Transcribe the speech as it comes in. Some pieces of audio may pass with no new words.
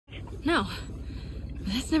No.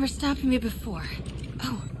 That's never stopped me before.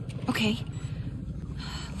 Oh, okay.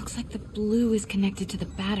 Looks like the blue is connected to the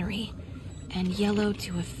battery, and yellow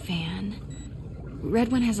to a fan.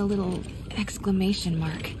 Red one has a little exclamation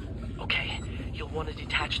mark. Okay, you'll want to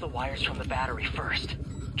detach the wires from the battery first.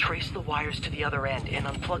 Trace the wires to the other end and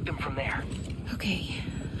unplug them from there. Okay,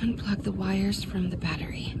 unplug the wires from the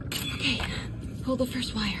battery. Okay, pull the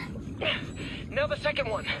first wire. Now the second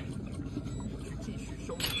one.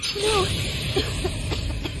 No!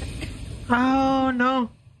 Oh no.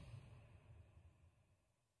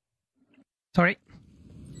 Sorry.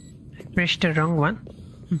 I pressed the wrong one.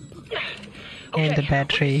 And the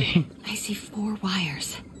battery. I see 4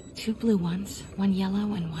 wires. 2 blue ones, 1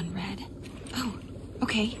 yellow and 1 red. Oh,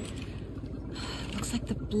 okay. Looks like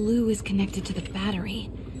the blue is connected to the battery,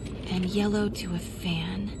 and yellow to a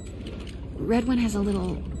fan. Red one has a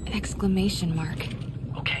little exclamation mark.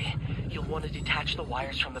 Okay, you'll want to detach the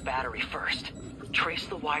wires from the battery first. Trace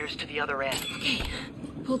the wires to the other end. Okay,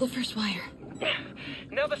 pull the first wire.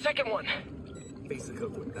 Now the second one.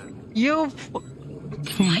 You What?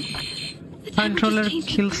 The timer controller just changed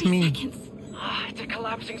in kills 30 me. seconds. It's a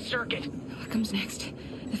collapsing circuit. What comes next?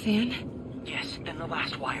 The fan? Yes, then the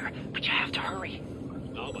last wire, but you have to hurry.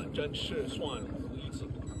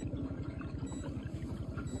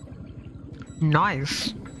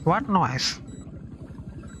 Noise. What noise?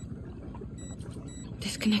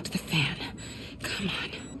 Disconnect the fan. Come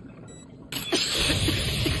on.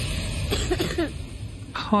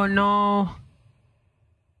 Oh no.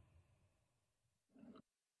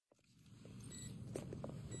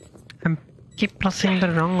 I'm keep pressing the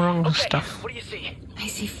wrong Okay, stuff. what do you see? I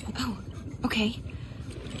see. Oh, okay.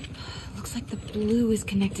 Looks like the blue is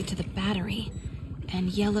connected to the battery, and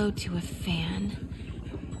yellow to a fan.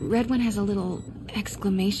 Red one has a little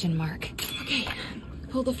exclamation mark. Okay,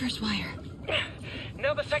 pull the first wire.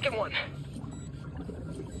 Now the second one.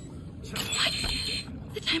 What?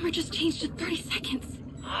 The timer just changed to 30 seconds.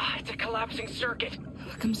 It's a collapsing circuit.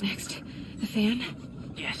 What comes next? The fan?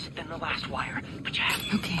 Yes, then the last wire, but you have...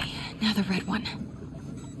 Okay, now the red one.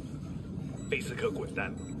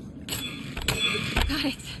 Got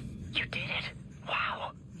it. You did it.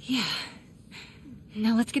 Wow. Yeah.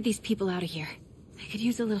 Now let's get these people out of here. I could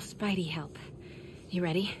use a little Spidey help. You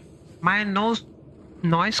ready? My noise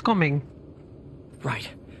coming. Right.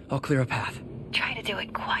 I'll clear a path. Try to do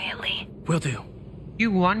it quietly. Will do.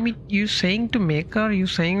 You want me? You saying to make or you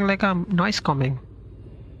saying like a noise coming?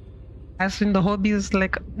 As in the hobby is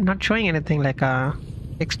like not showing anything like a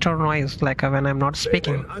extra noise like when I'm not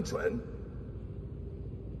speaking.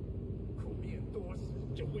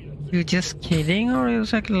 You just kidding or you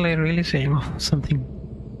like really saying something?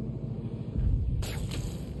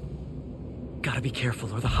 Gotta be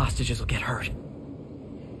careful or the hostages will get hurt.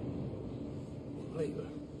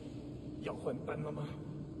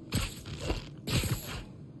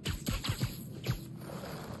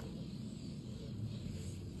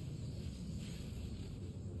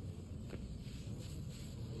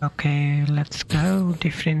 Okay, let's go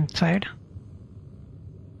different side.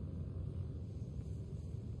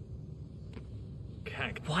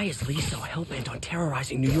 Why is Lee so hell-bent on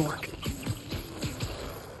terrorizing New York?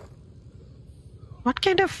 What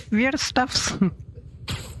kind of weird stuffs?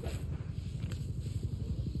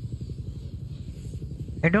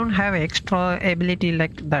 I don't have extra ability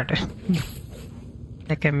like that.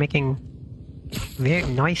 Like I'm making weird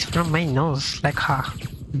noise from my nose, like ha.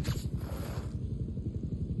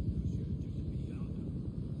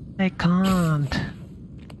 I can't.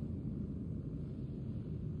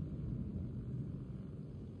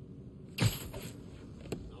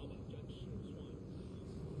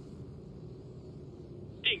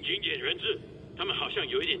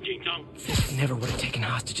 Fisk never would have taken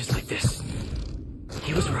hostages like this.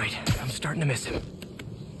 He was right. I'm starting to miss him.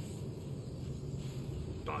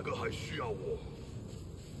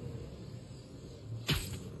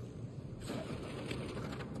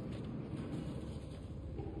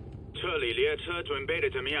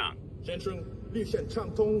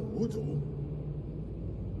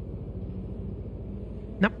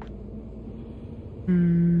 Nope.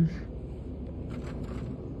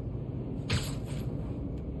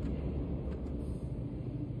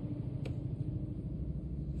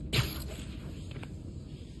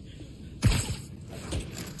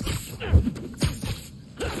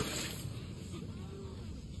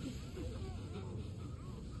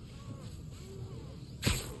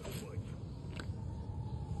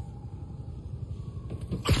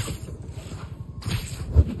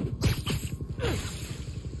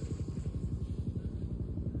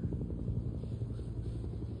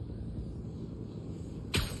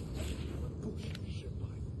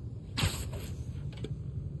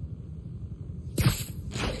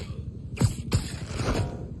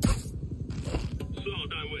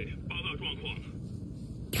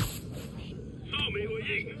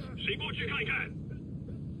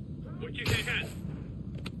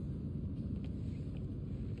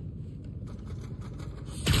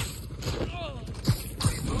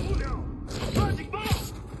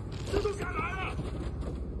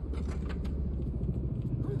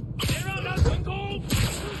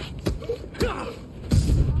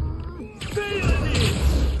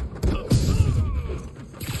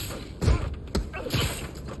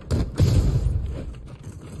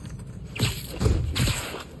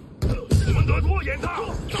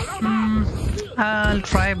 I'll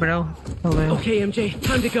try, bro. Okay, MJ,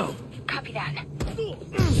 time to go. Copy that.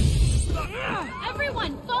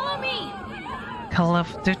 Everyone, follow me! Call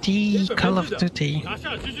of Duty, Call of Duty.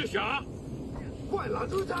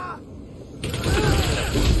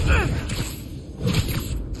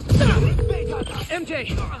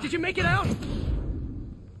 MJ, did you make it out?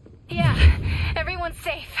 Yeah, everyone's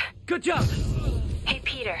safe. Good job. Hey,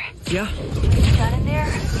 Peter. Yeah? You done in there?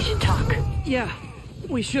 We should talk. Yeah,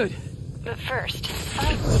 we should. But first,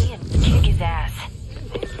 find Lee and kick his ass.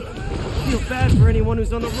 Feel bad for anyone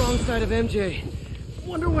who's on the wrong side of MJ.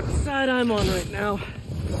 Wonder what side I'm on right now.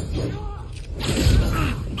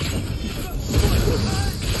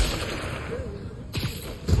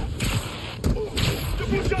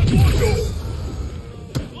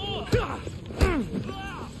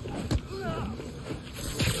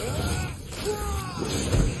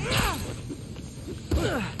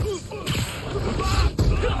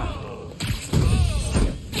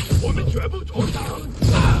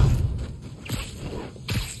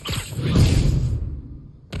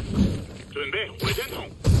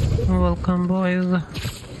 Welcome, boys.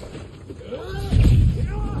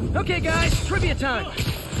 Okay, guys, trivia time.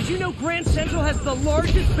 Did you know Grand Central has the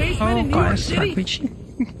largest basement in New York City? RPG.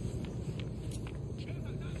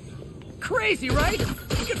 Crazy, right? You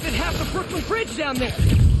could fit half the Brooklyn Bridge down there.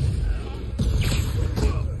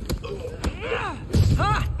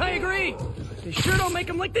 Ha! I agree. They sure don't make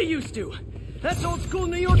them like they used to. That's old school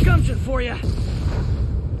New York gumption for you.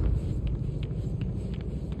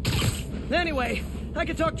 Anyway, I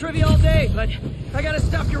could talk trivia all day, but I gotta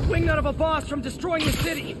stop your wingnut of a boss from destroying the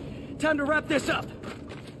city. Time to wrap this up.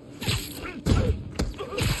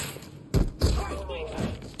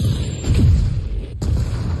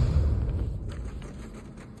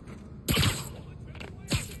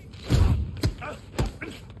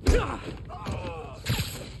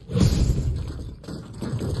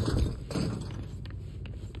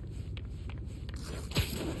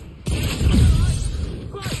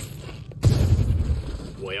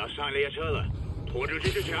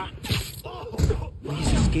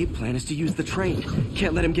 Lee's escape plan is to use the train.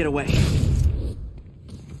 Can't let him get away.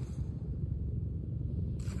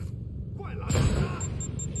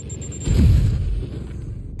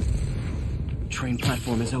 Train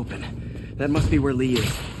platform is open. That must be where Lee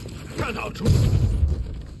is.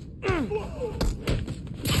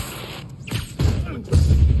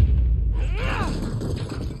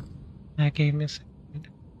 Okay, miss.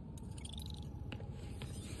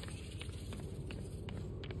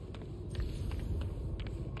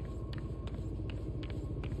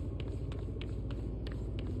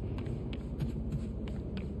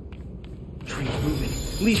 Train's moving.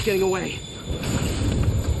 Lee's getting away.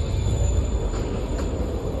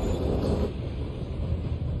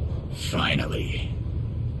 Finally.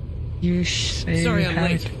 You say Sorry you I'm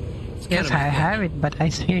have late. it. It's Yes, kind I of have it, but I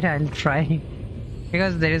said I'll try.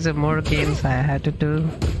 Because there is a more games I had to do.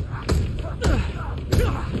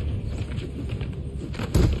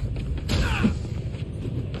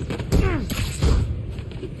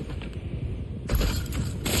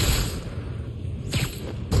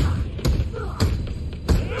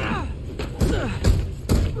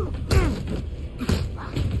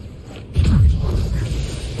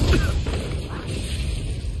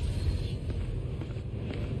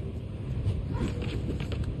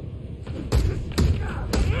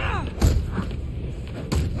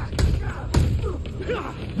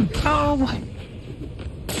 Oh my.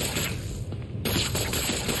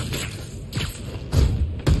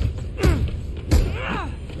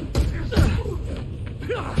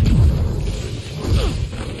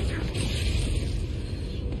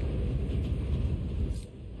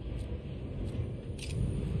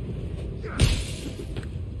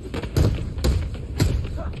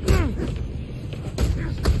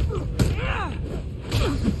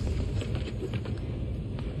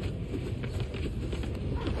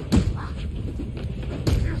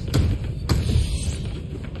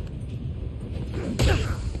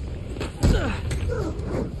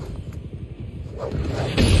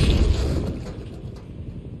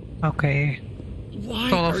 Okay. Why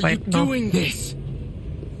Solo are you fight now. doing this?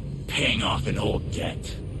 Paying off an old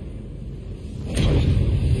debt.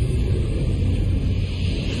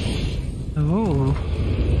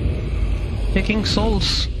 Taking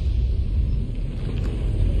souls.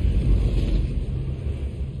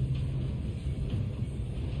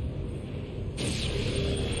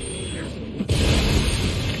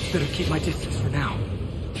 Better keep my distance for now.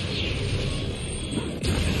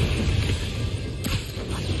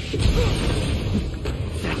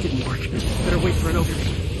 That didn't work. Better wait for an opening.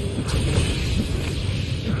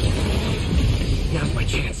 Now's my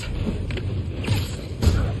chance.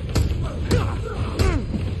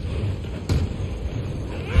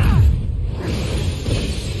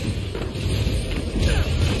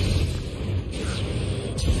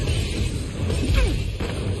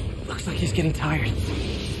 Looks like he's getting tired.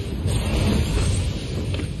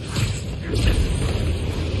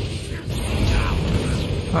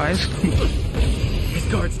 Guys. His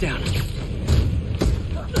guard's down.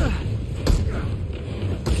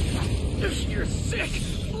 You're sick.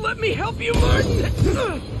 Let me help you,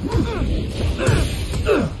 Martin.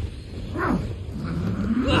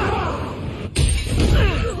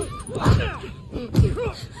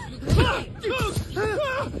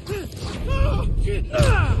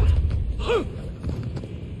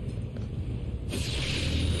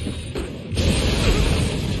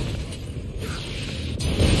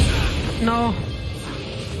 No.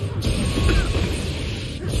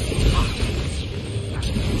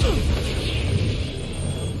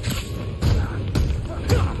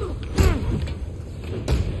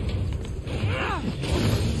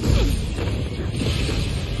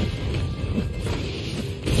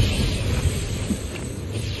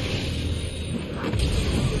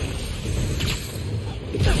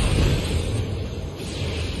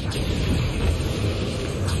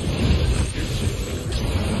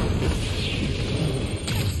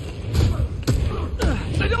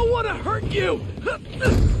 I don't want to hurt you!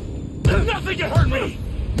 Nothing can hurt me!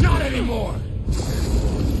 Not anymore!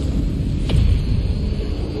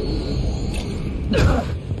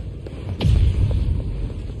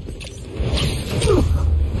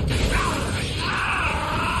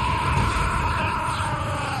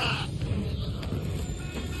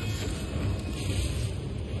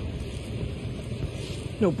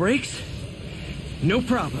 No brakes? No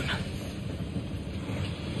problem.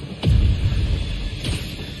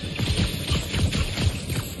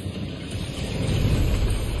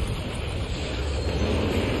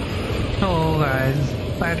 Oh guys,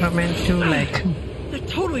 Spider-Man 2 like... That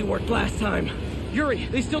totally worked last time. Yuri,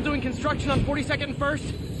 they still doing construction on 42nd and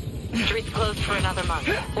 1st? Street's closed for another month.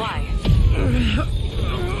 Why?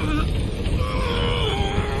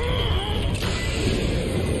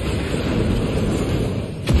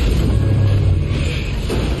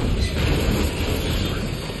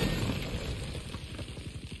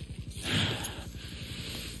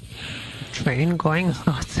 Train going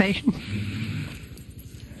outside.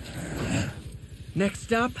 Next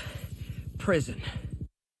stop, prison.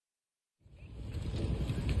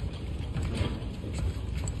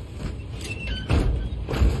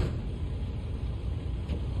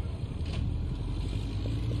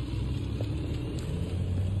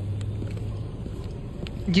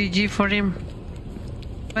 GG for him.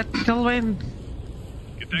 But till when?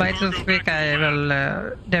 By this week I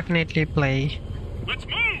will definitely play Let's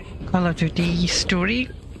move! Call of Duty story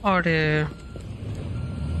or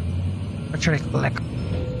what should I call it?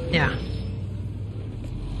 Yeah.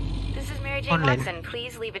 This is Mary Jane Online. Watson.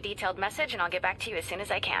 Please leave a detailed message and I'll get back to you as soon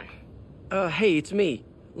as I can. Hey, it's me.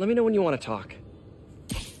 Let me know when you want to talk.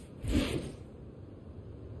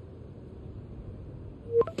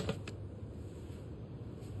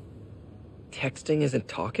 Texting isn't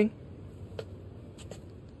talking?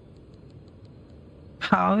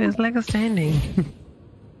 How is like a standing?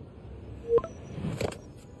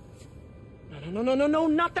 No,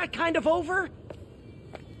 not that kind of over!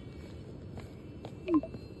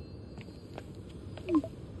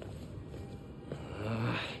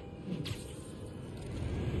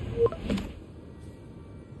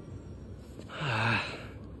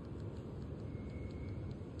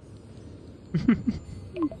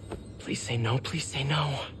 Please say no, please say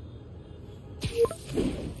no.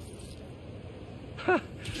 Huh.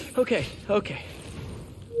 Okay.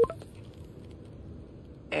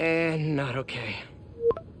 And not okay.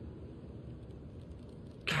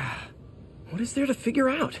 What is there to figure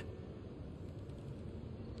out?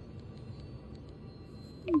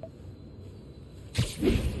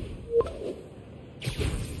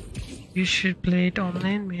 You should play it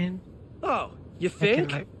online, man. Oh, you I can,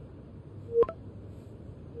 think? like...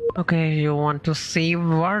 Okay, you want to see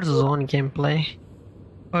Warzone gameplay?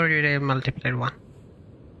 Or you a multiplayer one?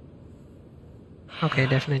 Okay,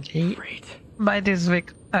 definitely. Great. By this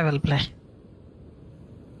week, I will play.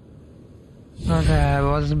 Okay, I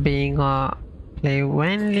was being play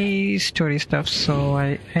only story stuff, so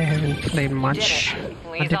I haven't played much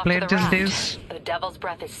multiplayer these days. The Devil's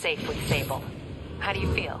Breath is safe with Sable. How do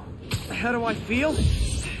you feel? How do I feel?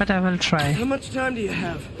 But I will try. How much time do you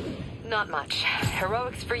have? Not much.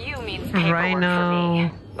 Heroics for you means paperwork Rhino, for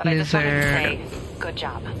me. But I just wanted to Lizard. say, good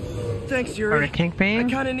job. Thanks, Or Yuri. a Kingpin. I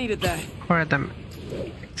kinda needed that. For them.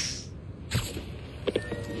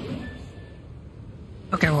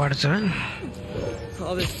 Okay, Warzone.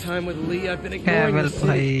 All this time with Lee, I've been Okay, I ignoring will the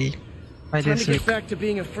city. play Time this to get week. back to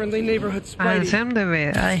being a friendly neighborhood And Spidey. same the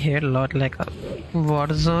way I hear a lot like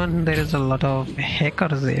Warzone, there is a lot of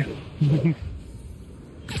hackers there.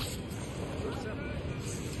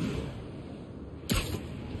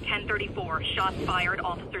 1034, shots fired,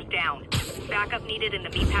 officers down. Backup needed in the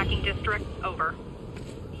meatpacking district, over.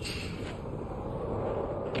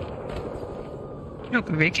 Look,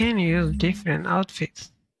 we can use different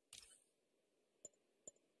outfits.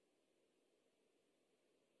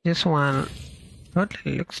 This one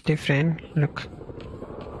totally looks different. Look.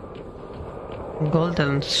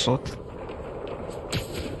 Golden suit.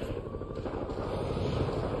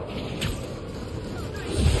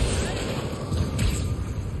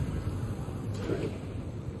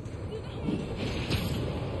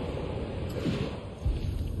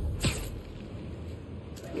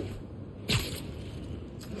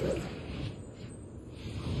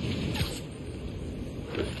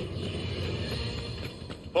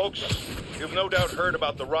 Folks, you've no doubt heard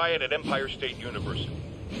about the riot at Empire State University.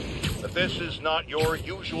 But this is not your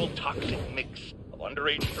usual toxic mix of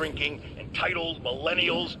underage drinking, entitled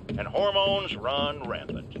millennials, and hormones run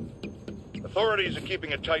rampant. Authorities are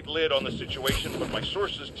keeping a tight lid on the situation, but my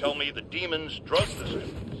sources tell me the demons drug the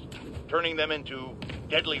students, turning them into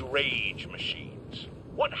deadly rage machines.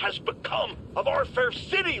 What has become of our fair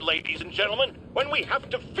city, ladies and gentlemen, when we have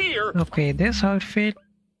to fear... Okay, this outfit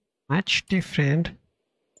much different.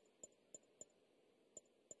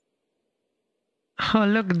 Oh,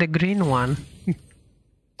 look, the green one.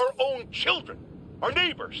 our own children, our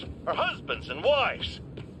neighbors, our husbands and wives.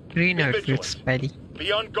 Green Be outfit, vigilant. Spidey.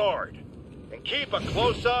 Be on guard. And keep a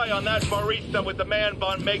close eye on that barista with the man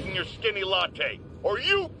bun making your skinny latte. Or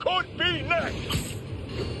you could be next!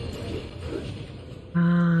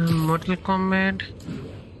 Mortal Kombat.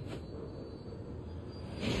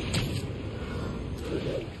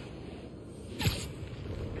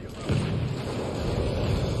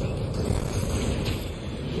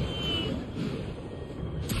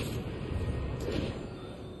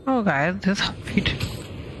 Oh guys, this outfit.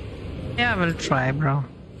 Yeah, I will try, bro.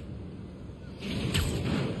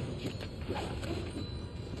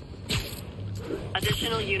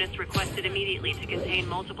 Additional units requested immediately to contain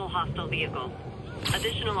multiple hostile vehicles.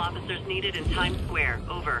 Additional officers needed in Times Square,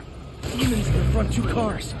 over. Demons in the front two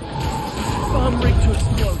cars. Bomb rigged to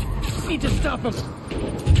explode. Need to stop them.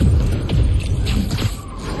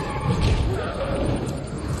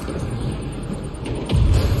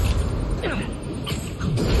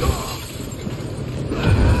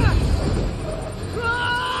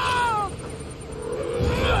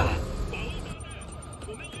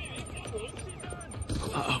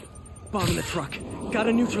 Uh-oh. Bomb in the truck.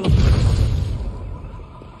 Gotta neutral him.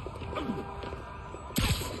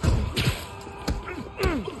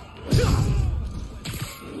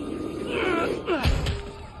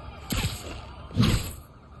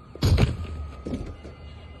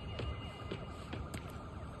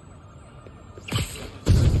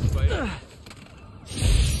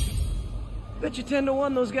 Bet you 10 to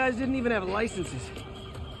 1 those guys didn't even have licenses.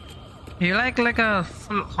 You like a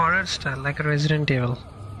full horror style, like a Resident Evil.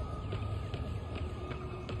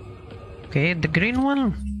 Okay, the green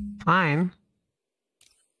one, fine.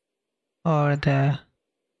 Or the...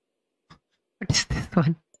 What is this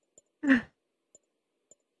one?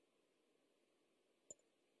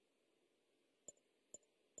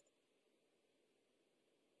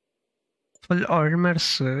 Full armor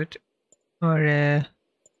suit. Or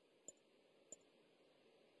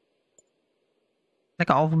like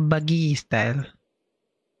off buggy style.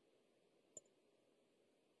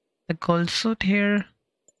 The gold suit here.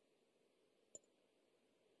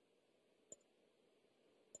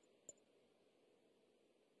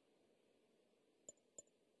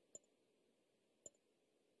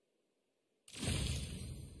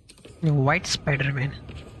 The white Spider-Man.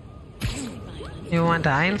 You want the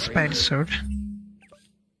Iron Spider suit?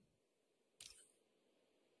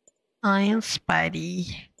 Iron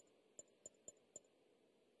Spidey.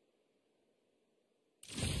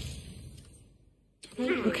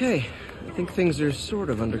 Okay, I think things are sort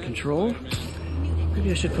of under control. Maybe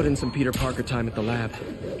I should put in some Peter Parker time at the lab.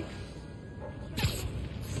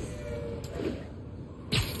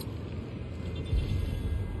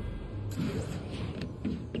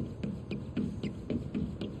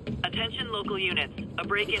 local units. A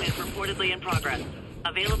break-in is reportedly in progress.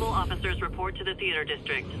 Available officers report to the theater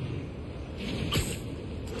district.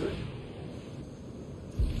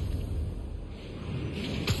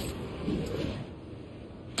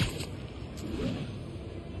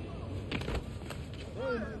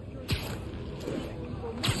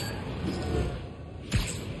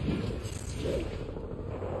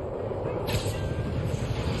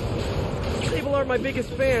 Sable aren't my biggest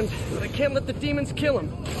fans, but I can't let the demons kill him.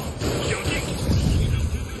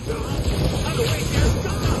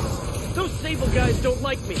 Those Sable guys don't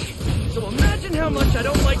like me, so imagine how much I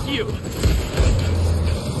don't like you.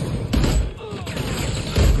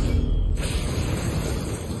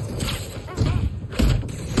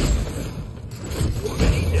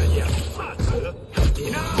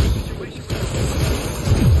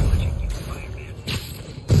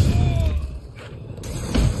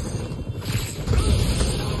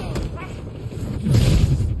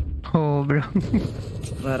 Oh, bro.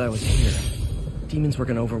 Glad I was here. Demons were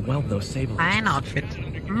gonna overwhelm those Sable. Fine outfit.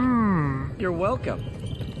 You're welcome.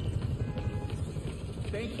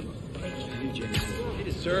 Thank you. They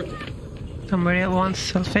deserved it. Somebody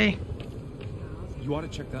wants selfie. You ought to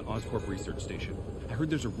check that Oscorp research station. I heard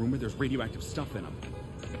there's a rumor there's radioactive stuff in them.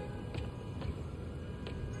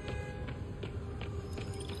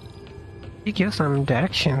 You give some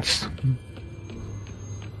directions. I'm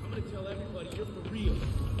gonna tell everybody you're for real.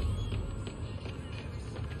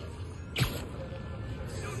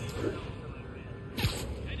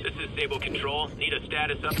 This is Sable Control. Need a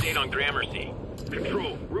status update on Gramercy.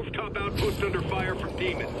 Control, rooftop outpost under fire from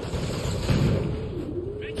demons.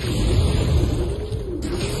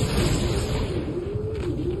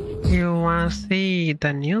 You wanna see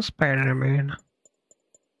the new Spider-Man?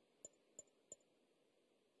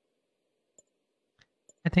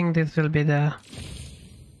 I think this will be the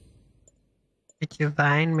which is the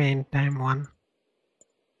Iron Man time one.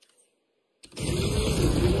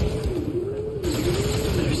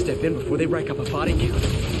 Better step in before they rack up a body count.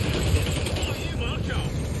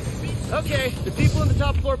 Okay, the people in the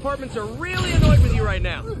top floor apartments are really annoyed with you right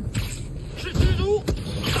now.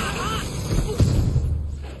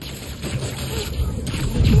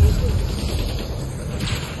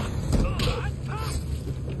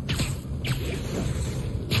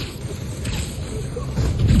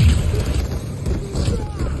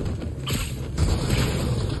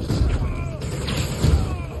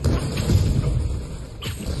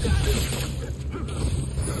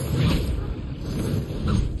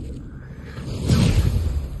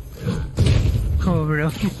 Oh, bro.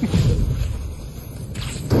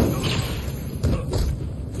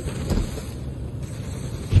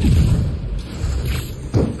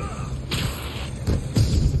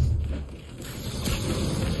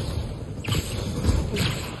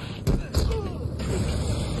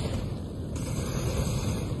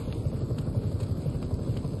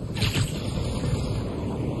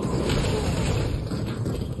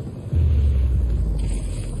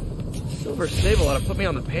 Silver Sable ought to put me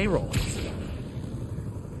on the payroll.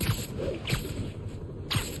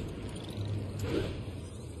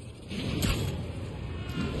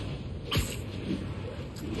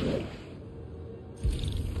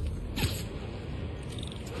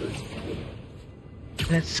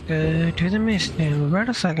 Let's go to the mission. Wait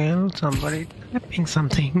a second, somebody typing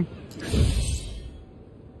something.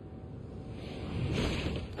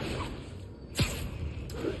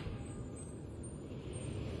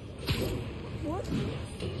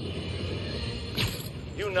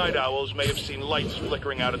 You night owls may have seen lights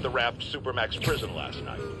flickering out at the Raft Supermax prison last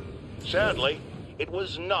night. Sadly, it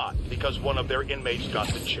was not because one of their inmates got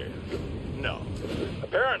the chair. No.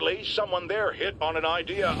 Apparently, someone there hit on an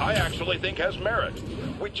idea I actually think has merit,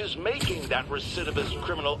 which is making that recidivist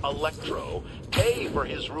criminal Electro pay for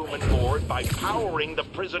his room and board by powering the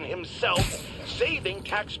prison himself, saving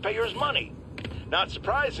taxpayers' money. Not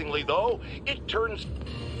surprisingly, though, it turns...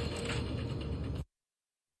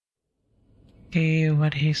 Okay,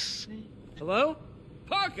 what he's saying. Hello?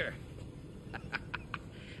 Parker!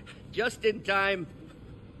 Just in time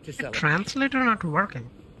to celebrate. Translator not working.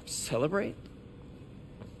 Celebrate?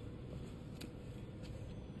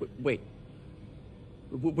 Wait.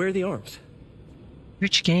 Where are the arms?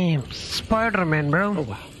 Which game? Spider-Man, bro. Oh,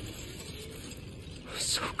 wow.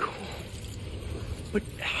 So cool. But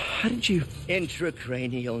how did you...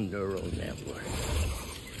 Intracranial neural network.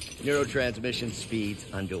 Neurotransmission speeds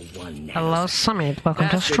under 1 nanosecond. Hello, Summit. Welcome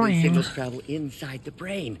to Faster than stream. signals travel inside the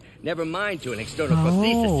brain. Never mind to an external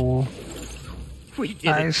Oh, prosthesis. We did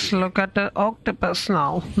guys, it. look at the octopus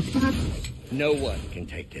now. No one can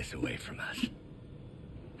take this away from us.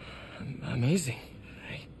 Amazing.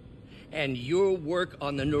 And your work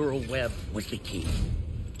on the neural web was the key.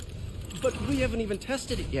 But we haven't even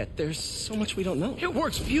tested it yet. There's so much we don't know. It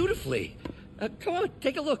works beautifully. Come on,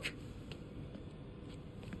 take a look.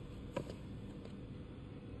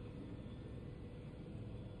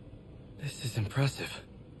 This is impressive.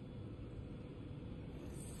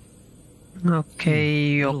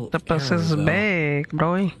 Okay, Little octopus error, is though. big,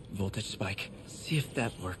 bro. Voltage spike. See if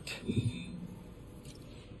that worked.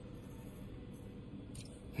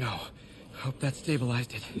 No. Hope that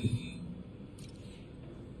stabilized it.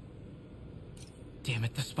 Damn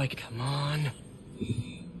it, the spike. Come on.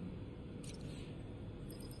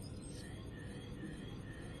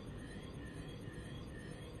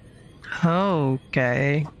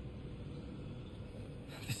 Okay.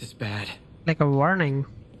 This is bad. Like a warning.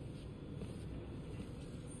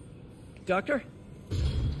 Doctor?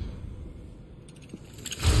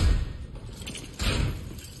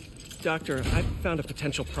 Doctor, I found a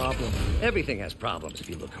potential problem. Everything has problems if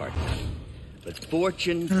you look hard enough. But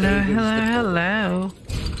fortune Hello, favors hello, the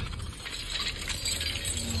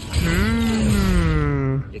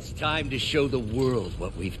hello. It's time to show the world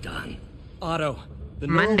what we've done. Otto, the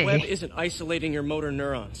neural Monday. web isn't isolating your motor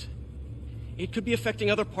neurons. It could be affecting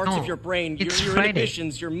other parts No, of your brain, your it's Friday.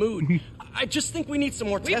 inhibitions, your mood. I just think we need some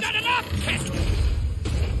more We've tests. got enough testing!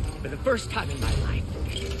 For the first time in my life,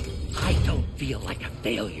 I don't feel like a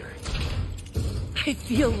failure. I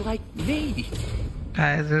feel like me.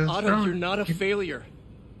 Guys, this Otto, you're not a failure.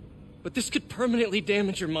 But this could permanently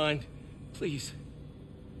damage your mind. Please.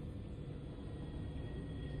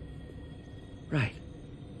 Right.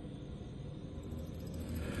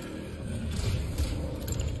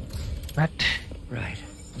 What? Right.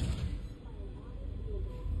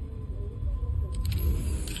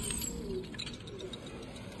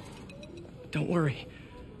 Don't worry.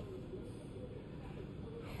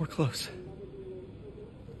 We're close.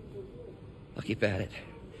 I'll keep at it.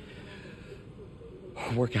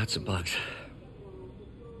 Work out some bugs.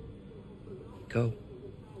 Go.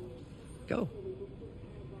 Go.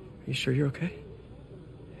 You sure you're okay?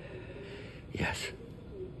 Yes.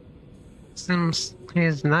 Seems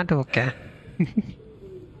he's not okay.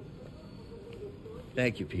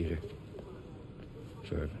 Thank you, Peter.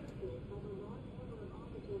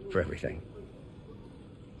 For everything.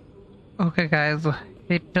 Okay, guys,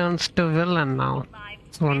 he turns to villain now.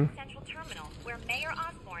 Soon. Central Terminal, where Mayor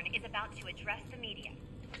Osborn is about to address the media.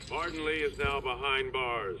 Martin Lee is now behind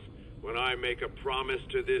bars. When I make a promise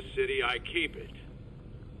to this city, I keep it.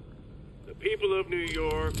 The people of New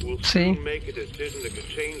York will soon make a decision that could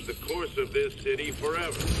change the course of this city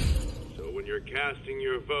forever. So when you're casting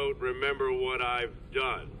your vote, remember what I've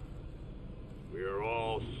done. We are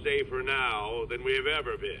all safer now than we have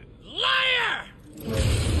ever been. Liar!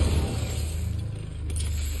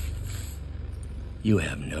 You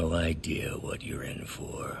have no idea what you're in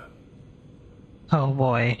for. Oh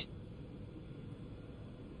boy.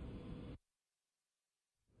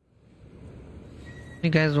 You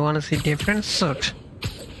guys want to see different suit?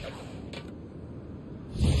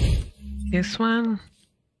 This one?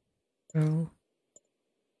 Oh.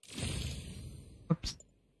 Oops.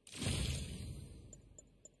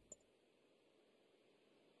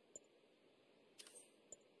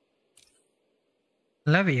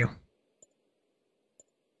 Love you.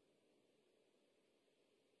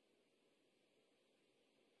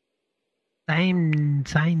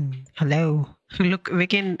 Sign. Hello. Look, we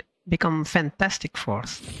can become Fantastic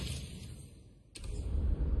Force.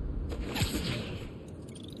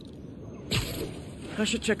 I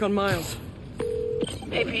should check on Miles.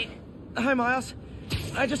 Hey, Pete. Hi, Miles.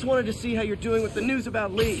 I just wanted to see how you're doing with the news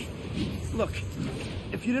about Lee. Look,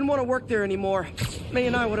 if you didn't want to work there anymore, May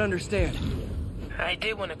and I would understand. I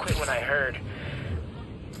did want to quit when I heard.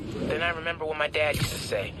 Then I remember what my dad used to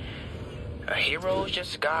say. A hero is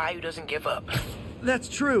just a guy who doesn't give up. That's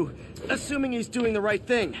true, assuming he's doing the right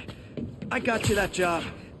thing. I got you that job.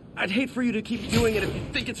 I'd hate for you to keep doing it if you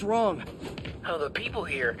think it's wrong. Oh, the people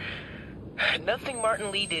here... Nothing Martin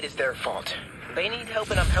Lee did is their fault. They need help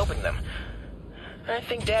and I'm helping them. I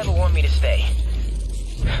think Dad will want me to stay.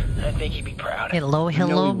 I think he'd be proud.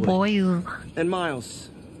 Hello, boys. And Miles,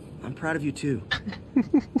 I'm proud of you too.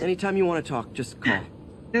 Anytime you want to talk, just call.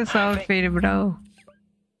 This outfit, bro.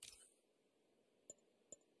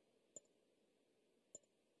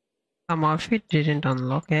 Some outfit didn't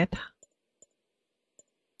unlock it.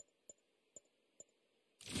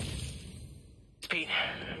 Pete,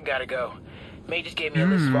 gotta go. May just gave me a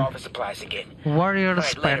list of all the supplies to get. Warrior Right,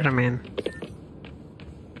 Spider-Man.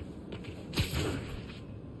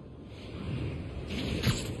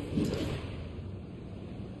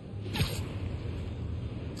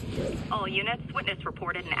 All units, witness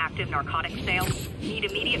reported an active narcotics sale. Need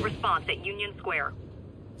immediate response at Union Square.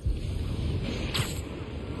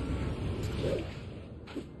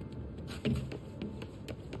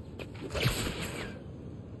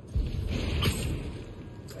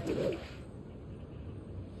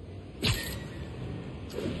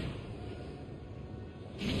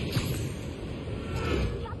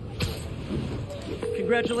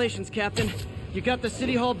 Congratulations, Captain. You got the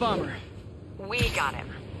City Hall bomber. We got him.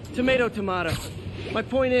 Tomato, tomato. My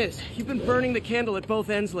point is, you've been burning the candle at both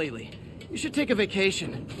ends lately. You should take a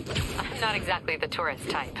vacation. I'm not exactly the tourist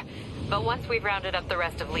type. But once we've rounded up the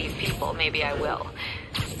rest of Lee's people, maybe I will.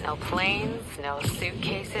 No planes, no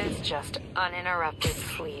suitcases, just uninterrupted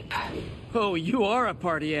sleep. Oh, you are a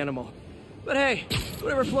party animal. But hey,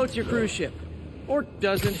 whatever floats your cruise ship. Or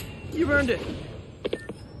doesn't. You've earned it.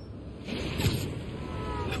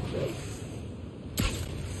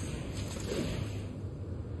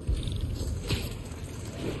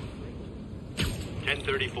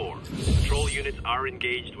 Patrol units are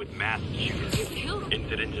engaged with mass shooters.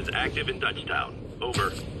 Incident is active in Dutchtown.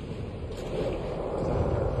 Over.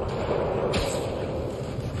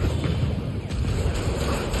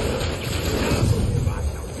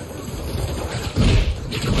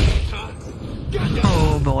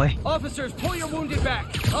 Oh boy. Officers, pull your wounded back.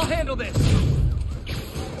 I'll handle this.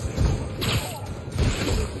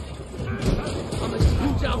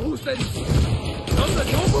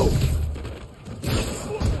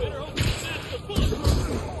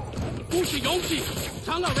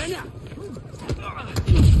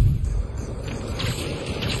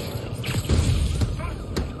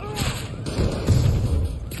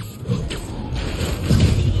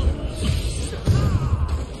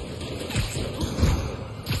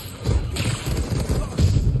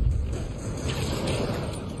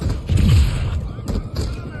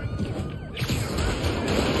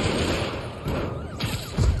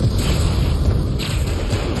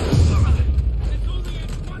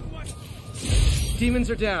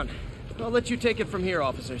 Demons are down. I'll let you take it from here,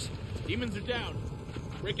 officers. Demons are down.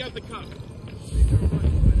 Break out the cup.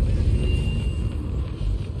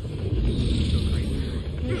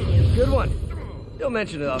 Good one. Don't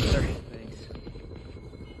mention it, officer. Thanks.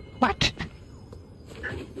 What?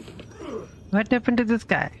 What happened to this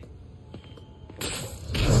guy?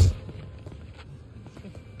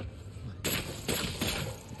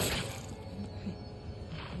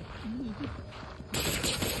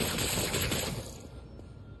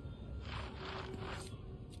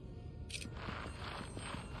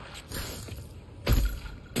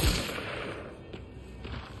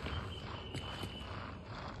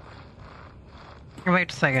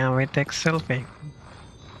 Wait a second, we take selfie.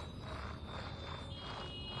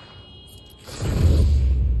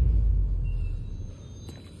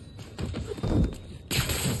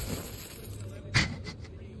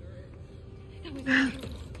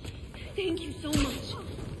 Thank you so much.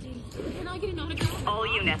 Can I get an autograph? All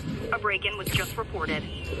units, a break-in was just reported.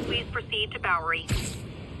 Please proceed to Bowery.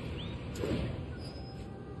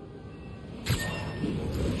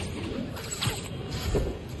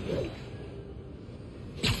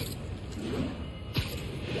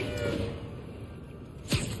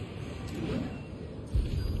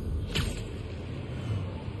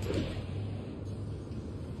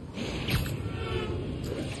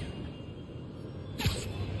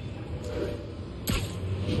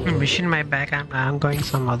 Mission my back, I'm going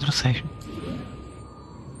some other session.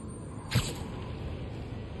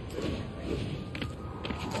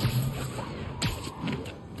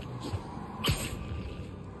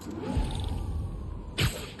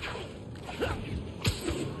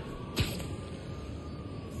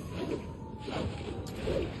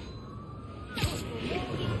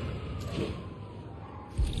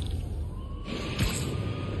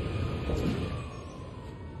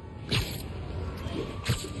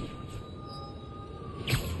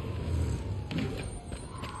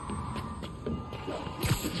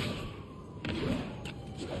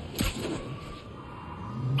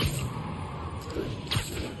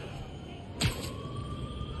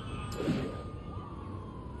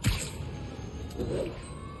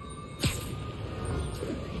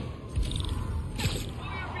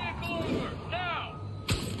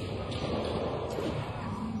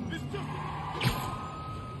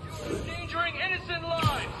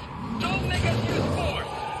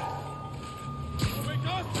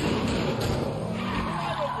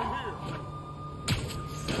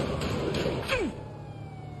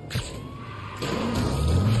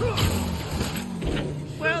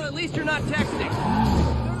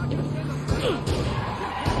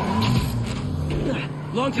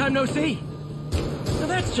 Long time no see. Now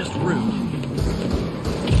that's just rude.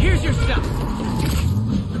 Here's your stuff.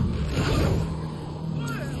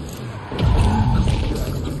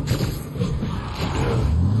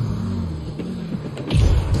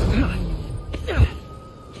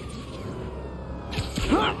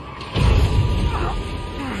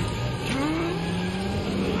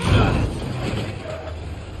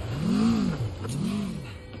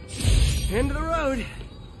 End of the road.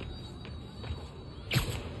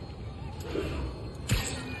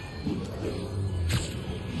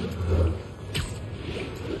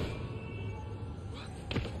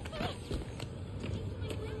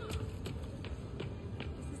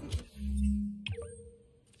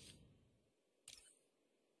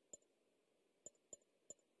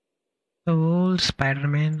 The old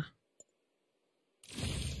Spider-Man.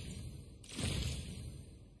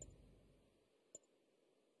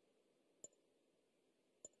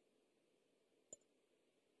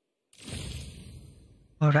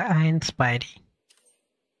 Or Iron Spidey.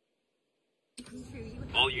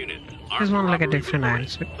 All units. There's one like a different Iron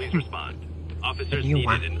Spidey. Please respond. Officers new needed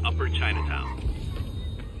one. in Upper Chinatown.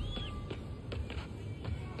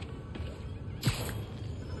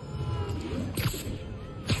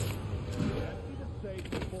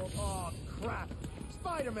 Oh, crap.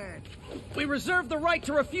 Spider-Man! We reserve the right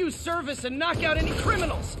to refuse service and knock out any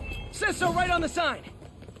criminals. Says so right on the sign.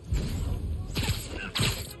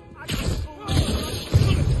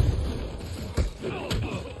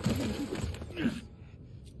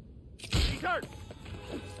 Kurt!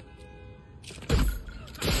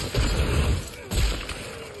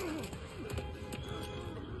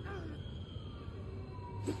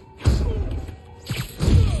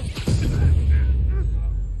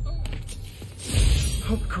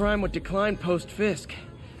 Hope crime would decline post-Fisk.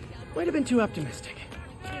 Might have been too optimistic.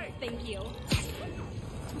 Thank you.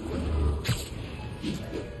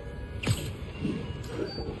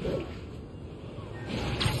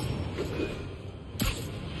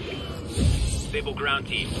 Sable ground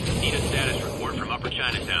team. Need a status report from Upper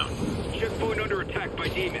Chinatown. Checkpoint under attack by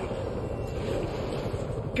demons.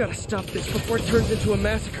 Gotta stop this before it turns into a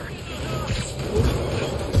massacre.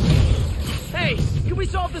 Hey, can we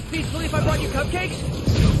solve this peacefully if I brought you cupcakes?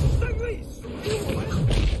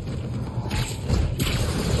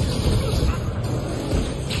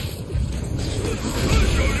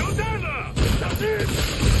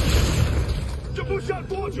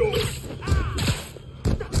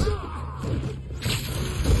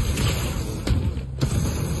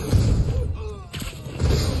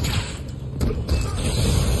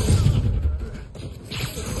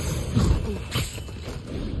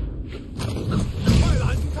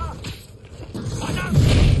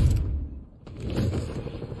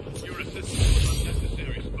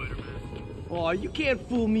 Aw, you can't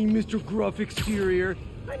fool me, Mr. Gruff Exterior.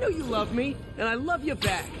 I know you love me, and I love you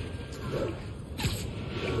back.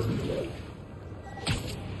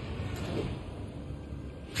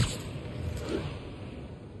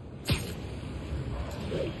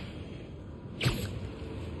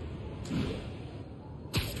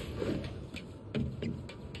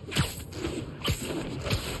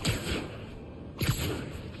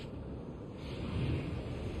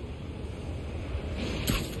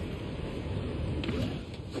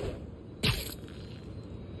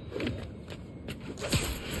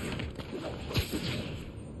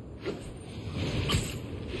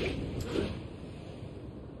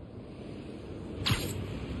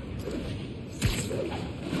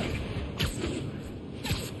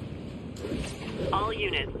 All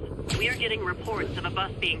units, we are getting reports of a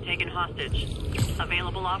bus being taken hostage.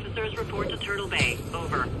 Available officers report to Turtle Bay.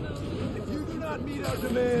 Over. If you do not meet our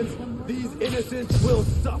demands, these innocents will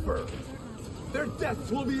suffer. Their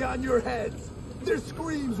deaths will be on your heads. Their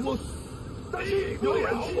screams will...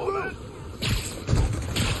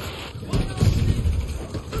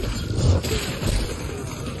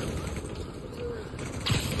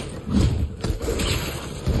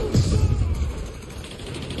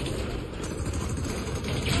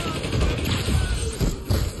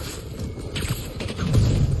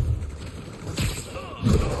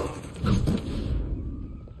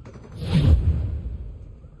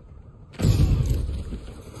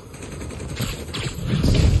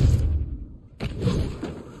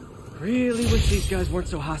 Really wish these guys weren't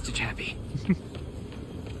so hostage happy.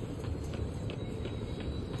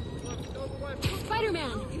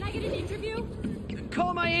 Spider-Man, can I get an interview?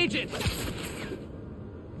 Call my agent!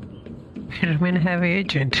 Spider-Man have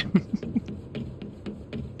agent.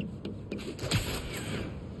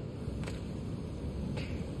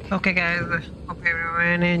 Okay guys, hope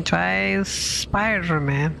everyone enjoys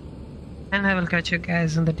Spider-Man. And I will catch you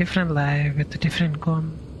guys in the different live with the different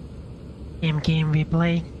game we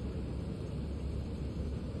play.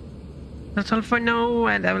 That's all for now,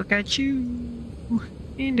 and I will catch you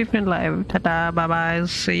in different live. Ta-ta, bye-bye,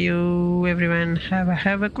 see you everyone.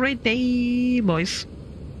 Have a great day, boys.